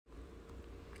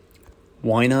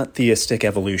Why Not Theistic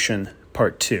Evolution,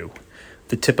 Part 2,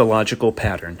 The Typological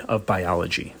Pattern of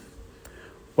Biology.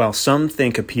 While some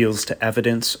think appeals to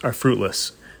evidence are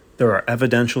fruitless, there are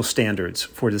evidential standards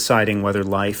for deciding whether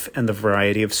life and the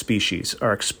variety of species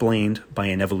are explained by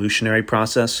an evolutionary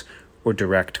process or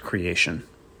direct creation.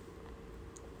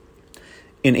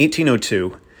 In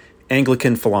 1802,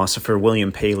 Anglican philosopher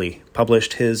William Paley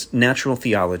published his Natural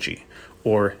Theology,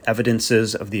 or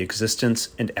Evidences of the Existence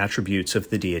and Attributes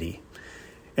of the Deity,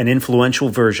 an influential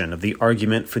version of the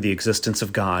argument for the existence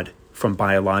of God from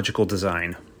biological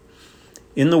design.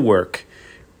 In the work,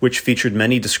 which featured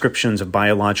many descriptions of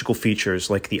biological features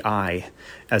like the eye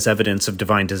as evidence of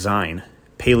divine design,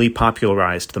 Paley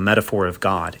popularized the metaphor of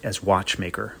God as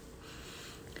watchmaker.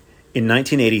 In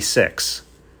 1986,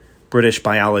 British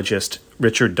biologist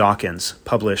Richard Dawkins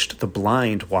published The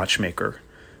Blind Watchmaker: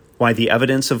 Why the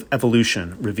Evidence of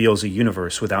Evolution Reveals a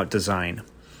Universe Without Design,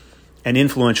 an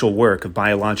influential work of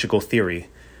biological theory,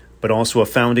 but also a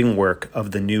founding work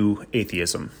of the new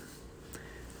atheism.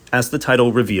 As the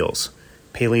title reveals,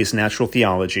 Paley's Natural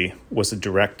Theology was a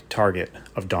direct target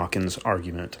of Dawkins'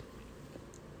 argument.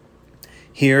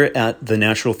 Here at The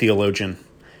Natural Theologian,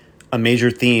 a major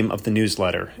theme of the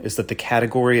newsletter is that the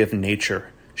category of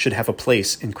nature should have a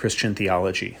place in Christian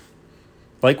theology.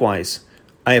 Likewise,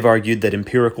 I have argued that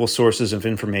empirical sources of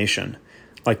information,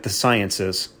 like the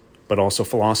sciences, but also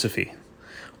philosophy,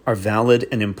 are valid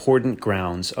and important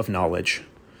grounds of knowledge.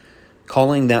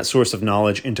 Calling that source of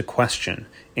knowledge into question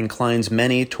inclines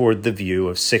many toward the view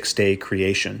of six-day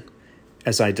creation,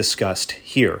 as I discussed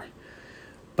here.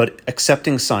 But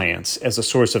accepting science as a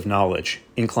source of knowledge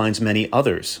inclines many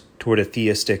others toward a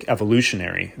theistic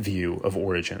evolutionary view of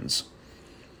origins.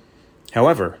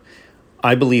 However,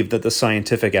 I believe that the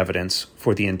scientific evidence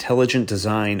for the intelligent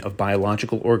design of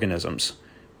biological organisms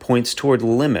points toward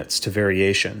limits to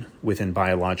variation within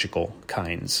biological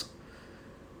kinds.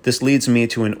 This leads me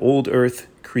to an old Earth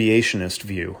creationist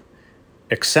view,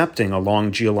 accepting a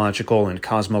long geological and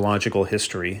cosmological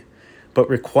history, but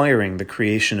requiring the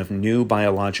creation of new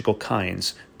biological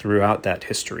kinds throughout that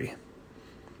history.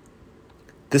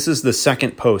 This is the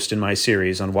second post in my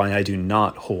series on why I do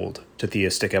not hold to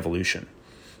theistic evolution.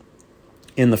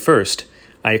 In the first,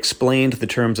 I explained the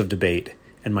terms of debate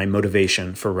and my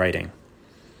motivation for writing.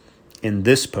 In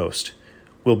this post,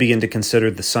 we'll begin to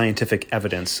consider the scientific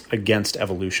evidence against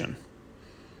evolution.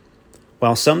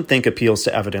 While some think appeals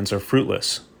to evidence are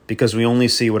fruitless because we only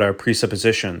see what our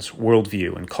presuppositions,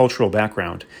 worldview, and cultural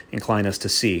background incline us to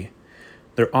see,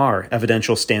 there are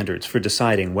evidential standards for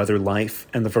deciding whether life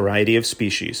and the variety of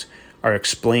species are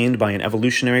explained by an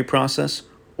evolutionary process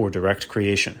or direct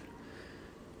creation.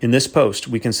 In this post,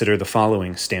 we consider the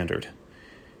following standard.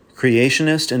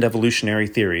 Creationist and evolutionary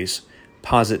theories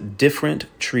posit different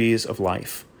trees of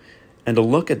life, and a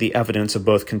look at the evidence of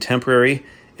both contemporary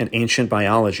and ancient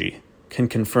biology can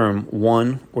confirm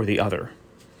one or the other.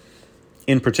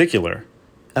 In particular,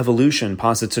 evolution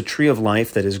posits a tree of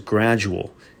life that is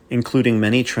gradual, including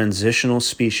many transitional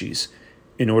species,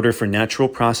 in order for natural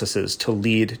processes to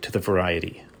lead to the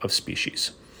variety of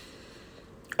species.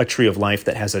 A tree of life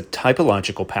that has a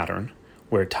typological pattern,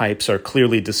 where types are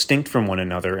clearly distinct from one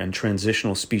another and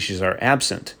transitional species are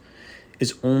absent,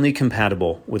 is only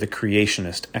compatible with a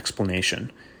creationist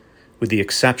explanation, with the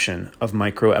exception of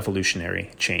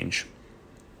microevolutionary change.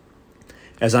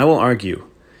 As I will argue,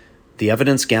 the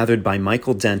evidence gathered by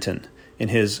Michael Denton in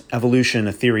his Evolution: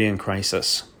 A Theory in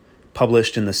Crisis,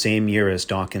 published in the same year as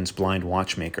Dawkins' Blind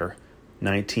Watchmaker,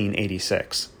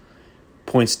 1986,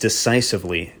 points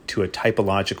decisively to a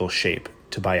typological shape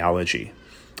to biology,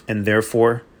 and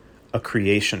therefore a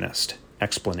creationist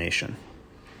explanation.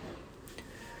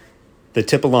 The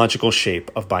typological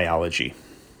shape of biology.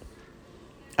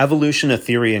 Evolution: A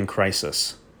Theory in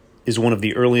Crisis is one of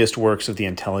the earliest works of the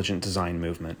intelligent design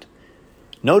movement.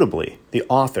 Notably, the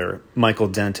author, Michael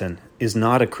Denton, is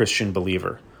not a Christian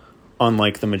believer,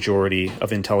 unlike the majority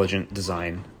of intelligent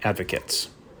design advocates.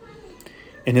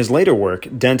 In his later work,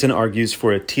 Denton argues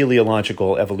for a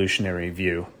teleological evolutionary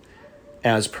view,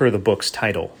 as per the book's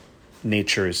title,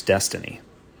 Nature's Destiny.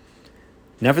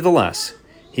 Nevertheless,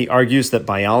 he argues that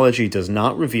biology does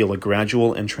not reveal a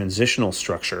gradual and transitional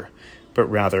structure, but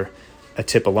rather a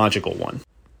typological one.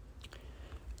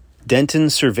 Denton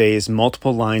surveys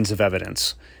multiple lines of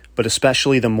evidence, but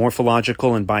especially the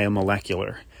morphological and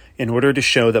biomolecular, in order to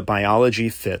show that biology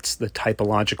fits the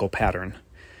typological pattern,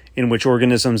 in which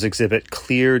organisms exhibit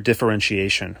clear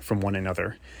differentiation from one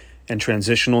another, and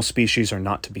transitional species are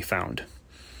not to be found.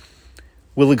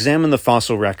 We'll examine the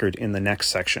fossil record in the next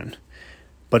section,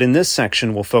 but in this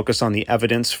section we'll focus on the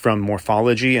evidence from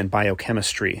morphology and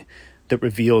biochemistry that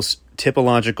reveals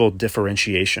typological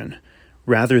differentiation,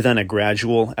 rather than a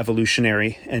gradual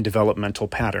evolutionary and developmental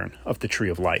pattern of the tree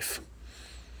of life.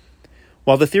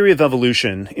 While the theory of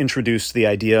evolution introduced the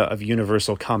idea of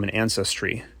universal common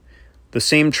ancestry, the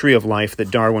same tree of life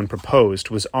that Darwin proposed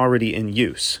was already in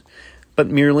use, but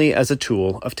merely as a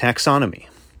tool of taxonomy.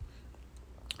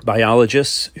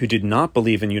 Biologists who did not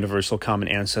believe in universal common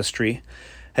ancestry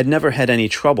had never had any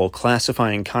trouble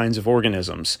classifying kinds of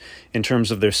organisms in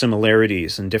terms of their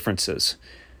similarities and differences,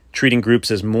 treating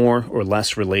groups as more or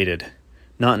less related,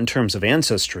 not in terms of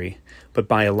ancestry, but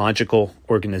biological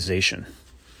organization.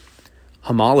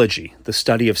 Homology, the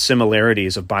study of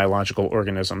similarities of biological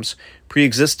organisms,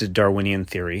 pre-existed Darwinian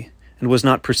theory and was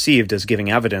not perceived as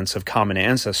giving evidence of common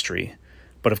ancestry,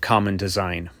 but of common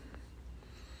design.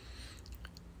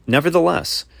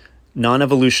 Nevertheless,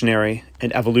 non-evolutionary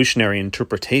and evolutionary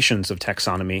interpretations of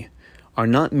taxonomy are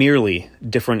not merely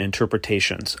different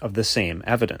interpretations of the same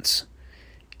evidence.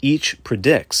 Each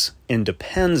predicts and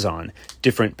depends on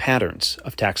different patterns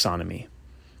of taxonomy.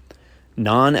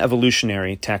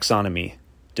 Non-evolutionary taxonomy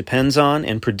depends on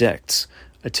and predicts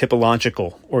a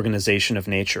typological organization of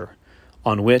nature,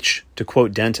 on which, to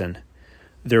quote Denton,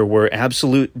 there were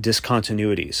absolute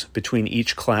discontinuities between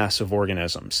each class of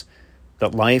organisms,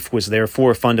 that life was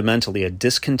therefore fundamentally a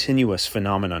discontinuous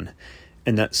phenomenon,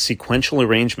 and that sequential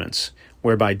arrangements,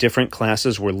 whereby different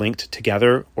classes were linked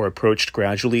together or approached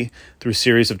gradually through a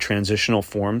series of transitional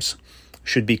forms,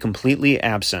 should be completely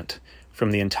absent from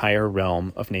the entire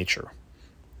realm of nature.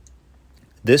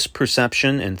 This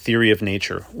perception and theory of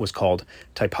nature was called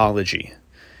typology,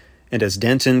 and as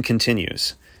Denton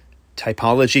continues,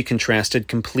 typology contrasted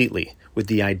completely with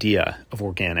the idea of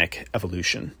organic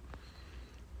evolution.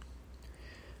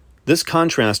 This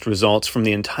contrast results from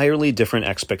the entirely different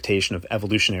expectation of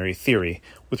evolutionary theory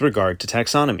with regard to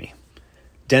taxonomy.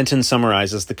 Denton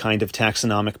summarizes the kind of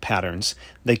taxonomic patterns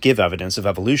that give evidence of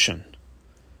evolution.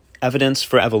 Evidence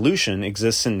for evolution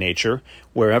exists in nature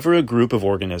wherever a group of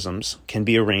organisms can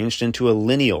be arranged into a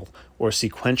lineal or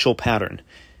sequential pattern,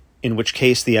 in which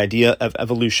case the idea of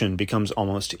evolution becomes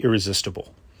almost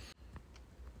irresistible.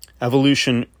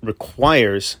 Evolution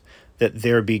requires that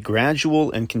there be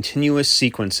gradual and continuous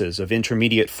sequences of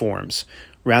intermediate forms,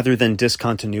 rather than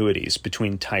discontinuities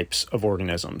between types of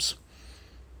organisms.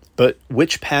 But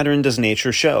which pattern does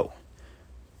nature show?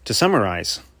 To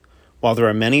summarize, while there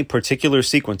are many particular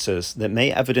sequences that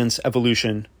may evidence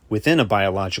evolution within a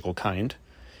biological kind,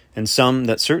 and some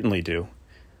that certainly do,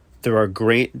 there are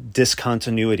great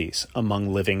discontinuities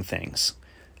among living things,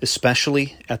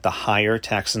 especially at the higher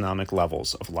taxonomic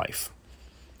levels of life.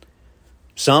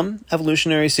 Some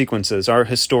evolutionary sequences are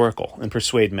historical and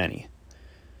persuade many.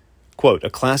 Quote, a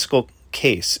classical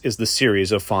case is the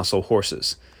series of fossil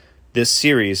horses. This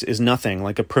series is nothing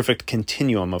like a perfect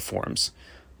continuum of forms.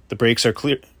 The breaks are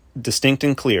clear, distinct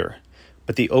and clear,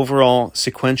 but the overall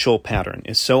sequential pattern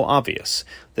is so obvious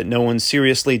that no one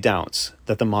seriously doubts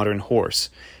that the modern horse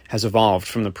has evolved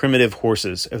from the primitive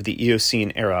horses of the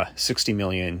Eocene era 60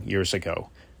 million years ago.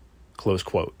 Close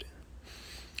quote.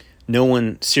 No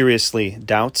one seriously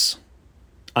doubts.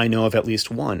 I know of at least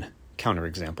one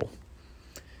counterexample.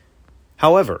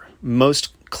 However,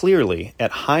 most clearly,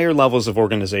 at higher levels of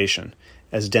organization,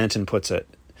 as Denton puts it,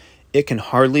 it can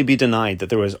hardly be denied that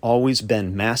there has always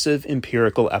been massive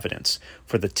empirical evidence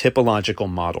for the typological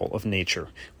model of nature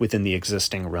within the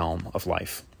existing realm of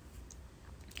life.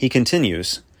 He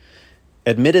continues,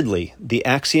 admittedly, the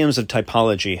axioms of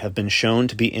typology have been shown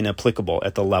to be inapplicable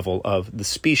at the level of the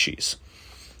species.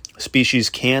 Species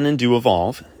can and do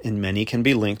evolve, and many can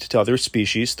be linked to other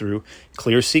species through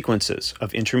clear sequences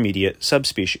of intermediate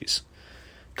subspecies.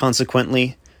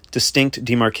 Consequently, distinct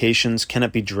demarcations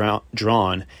cannot be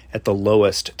drawn at the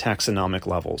lowest taxonomic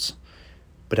levels.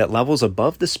 But at levels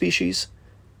above the species,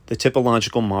 the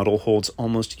typological model holds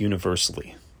almost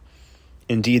universally.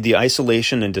 Indeed, the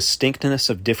isolation and distinctness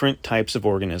of different types of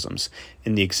organisms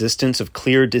and the existence of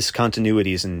clear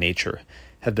discontinuities in nature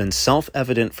have been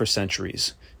self-evident for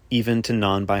centuries, even to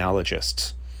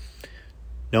non-biologists.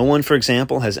 No one, for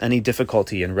example, has any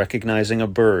difficulty in recognizing a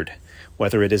bird,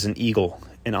 whether it is an eagle,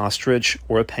 an ostrich,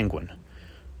 or a penguin,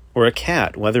 or a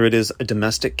cat, whether it is a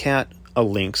domestic cat, a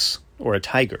lynx, or a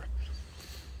tiger.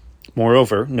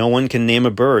 Moreover, no one can name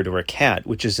a bird or a cat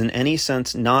which is in any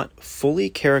sense not fully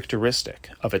characteristic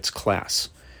of its class.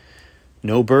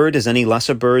 No bird is any less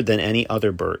a bird than any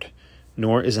other bird,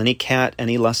 nor is any cat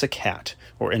any less a cat,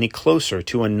 or any closer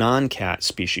to a non-cat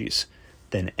species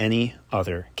than any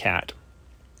other cat.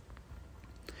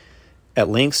 At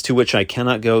lengths to which I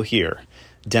cannot go here,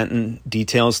 Denton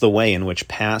details the way in which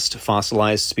past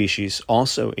fossilized species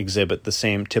also exhibit the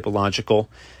same typological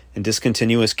and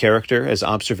discontinuous character as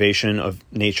observation of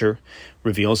nature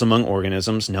reveals among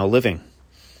organisms now living.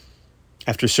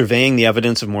 After surveying the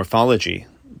evidence of morphology,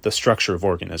 the structure of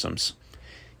organisms,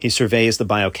 he surveys the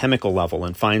biochemical level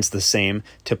and finds the same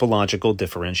typological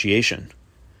differentiation,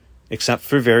 except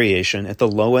for variation at the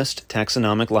lowest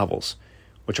taxonomic levels,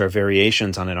 which are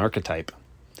variations on an archetype.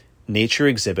 Nature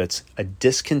exhibits a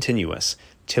discontinuous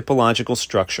typological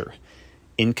structure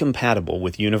incompatible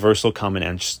with universal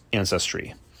common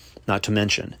ancestry, not to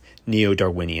mention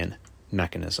neo-Darwinian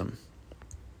mechanism.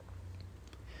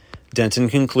 Denton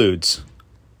concludes,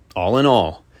 all in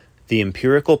all, the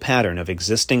empirical pattern of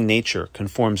existing nature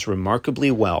conforms remarkably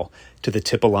well to the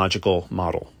typological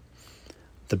model.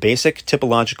 The basic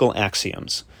typological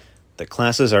axioms, that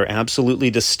classes are absolutely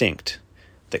distinct,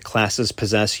 that classes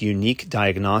possess unique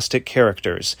diagnostic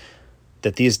characters,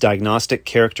 that these diagnostic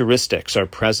characteristics are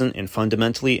present in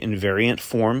fundamentally invariant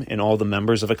form in all the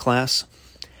members of a class,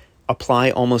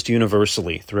 apply almost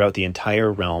universally throughout the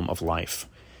entire realm of life.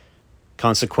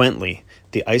 Consequently,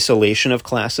 the isolation of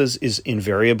classes is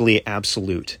invariably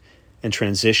absolute, and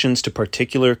transitions to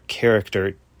particular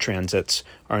character transits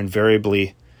are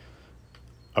invariably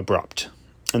abrupt,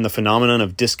 and the phenomenon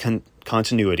of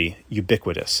discontinuity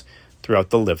ubiquitous throughout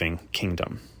the living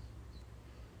kingdom.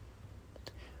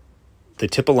 The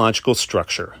typological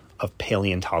structure of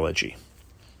paleontology.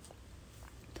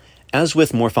 As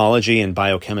with morphology and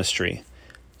biochemistry,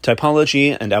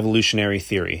 typology and evolutionary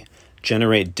theory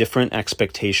generate different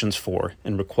expectations for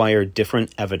and require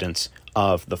different evidence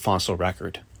of the fossil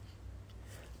record.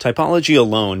 Typology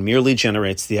alone merely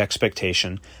generates the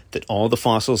expectation that all the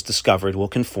fossils discovered will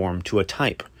conform to a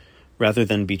type, rather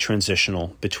than be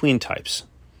transitional between types.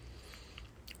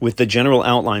 With the general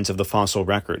outlines of the fossil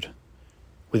record,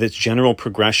 with its general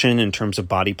progression in terms of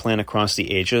body plan across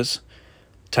the ages,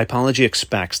 typology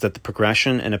expects that the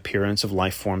progression and appearance of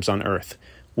life forms on Earth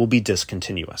will be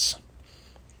discontinuous.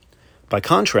 By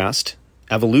contrast,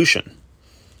 evolution,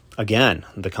 again,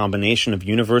 the combination of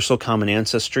universal common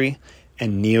ancestry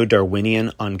and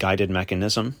neo-Darwinian unguided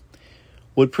mechanism,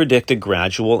 would predict a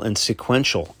gradual and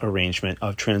sequential arrangement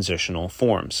of transitional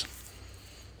forms.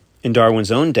 In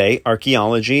Darwin's own day,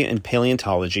 archaeology and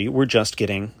paleontology were just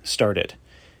getting started,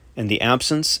 and the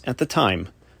absence, at the time,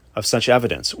 of such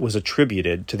evidence was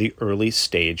attributed to the early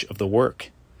stage of the work.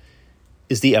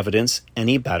 Is the evidence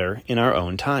any better in our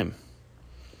own time?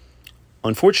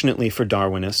 Unfortunately for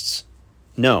Darwinists,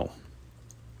 no.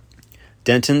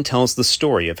 Denton tells the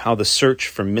story of how the search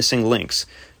for missing links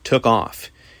took off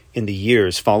in the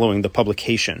years following the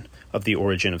publication of The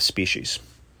Origin of Species.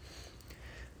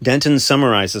 Denton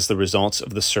summarizes the results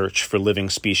of the search for living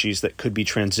species that could be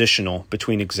transitional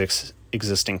between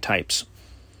existing types.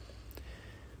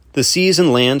 The seas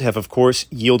and land have, of course,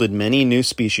 yielded many new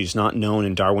species not known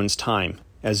in Darwin's time,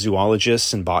 as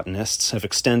zoologists and botanists have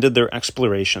extended their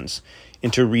explorations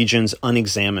into regions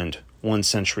unexamined 1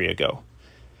 century ago.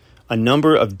 A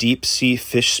number of deep-sea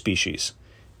fish species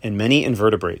and many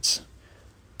invertebrates,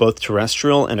 both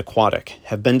terrestrial and aquatic,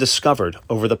 have been discovered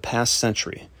over the past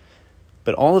century,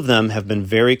 but all of them have been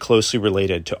very closely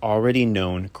related to already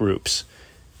known groups,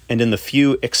 and in the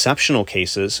few exceptional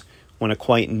cases when a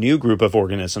quite new group of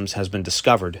organisms has been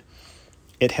discovered,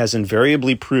 it has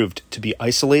invariably proved to be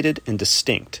isolated and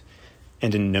distinct,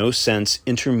 and in no sense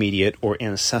intermediate or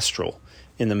ancestral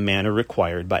in the manner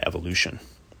required by evolution.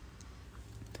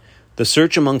 The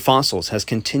search among fossils has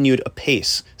continued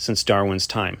apace since Darwin's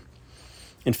time.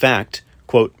 In fact,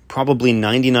 quote, probably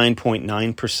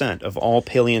 99.9% of all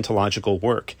paleontological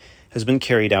work has been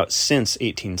carried out since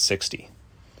 1860.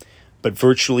 But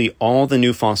virtually all the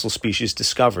new fossil species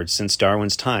discovered since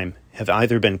Darwin's time have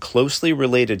either been closely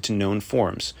related to known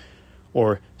forms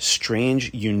or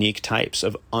strange, unique types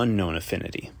of unknown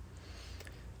affinity.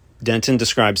 Denton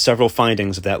describes several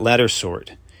findings of that latter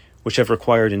sort, which have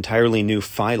required entirely new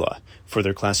phyla for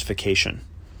their classification,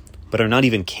 but are not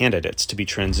even candidates to be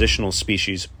transitional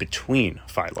species between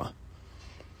phyla.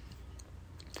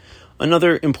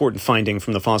 Another important finding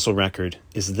from the fossil record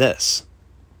is this,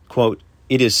 quote,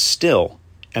 it is still,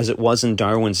 as it was in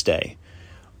Darwin's day,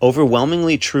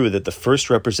 overwhelmingly true that the first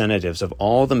representatives of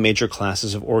all the major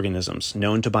classes of organisms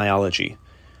known to biology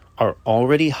are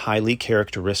already highly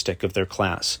characteristic of their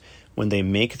class when they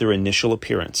make their initial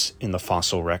appearance in the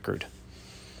fossil record.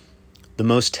 The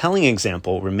most telling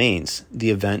example remains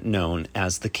the event known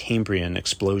as the Cambrian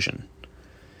explosion.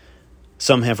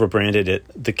 Some have rebranded it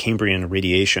the Cambrian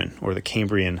radiation or the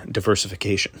Cambrian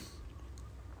diversification.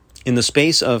 In the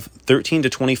space of 13 to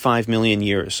 25 million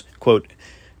years, quote,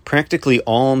 practically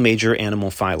all major animal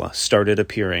phyla started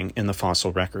appearing in the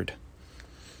fossil record.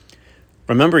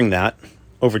 Remembering that,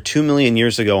 Over 2 million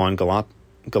years ago on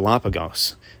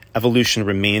Galapagos, evolution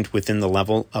remained within the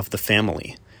level of the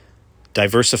family,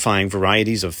 diversifying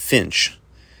varieties of finch.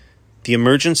 The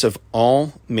emergence of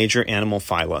all major animal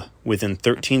phyla within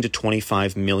 13 to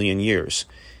 25 million years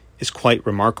is quite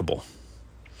remarkable.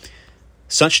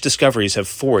 Such discoveries have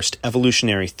forced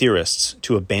evolutionary theorists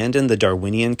to abandon the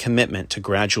Darwinian commitment to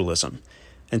gradualism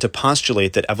and to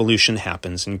postulate that evolution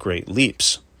happens in great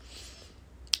leaps.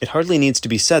 It hardly needs to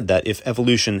be said that if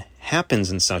evolution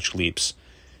happens in such leaps,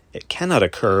 it cannot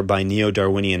occur by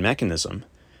neo-Darwinian mechanism,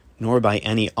 nor by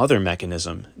any other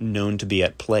mechanism known to be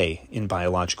at play in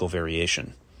biological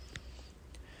variation.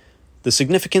 The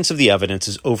significance of the evidence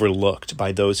is overlooked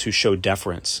by those who show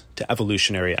deference to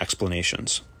evolutionary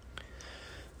explanations.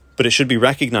 But it should be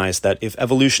recognized that if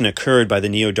evolution occurred by the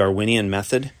neo-Darwinian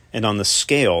method and on the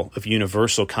scale of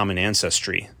universal common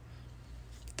ancestry,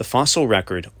 the fossil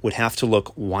record would have to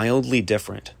look wildly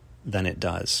different than it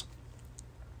does.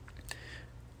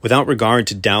 Without regard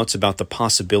to doubts about the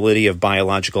possibility of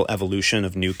biological evolution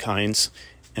of new kinds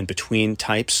and between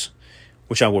types,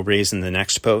 which I will raise in the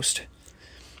next post,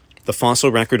 the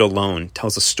fossil record alone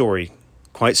tells a story,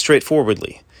 quite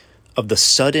straightforwardly, of the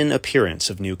sudden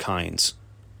appearance of new kinds,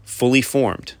 fully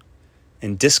formed,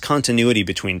 and discontinuity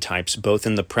between types both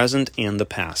in the present and the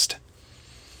past.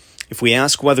 If we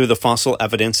ask whether the fossil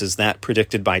evidence is that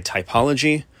predicted by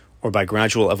typology or by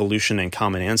gradual evolution and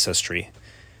common ancestry,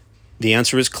 the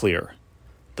answer is clear.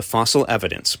 The fossil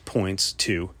evidence points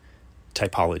to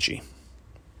typology.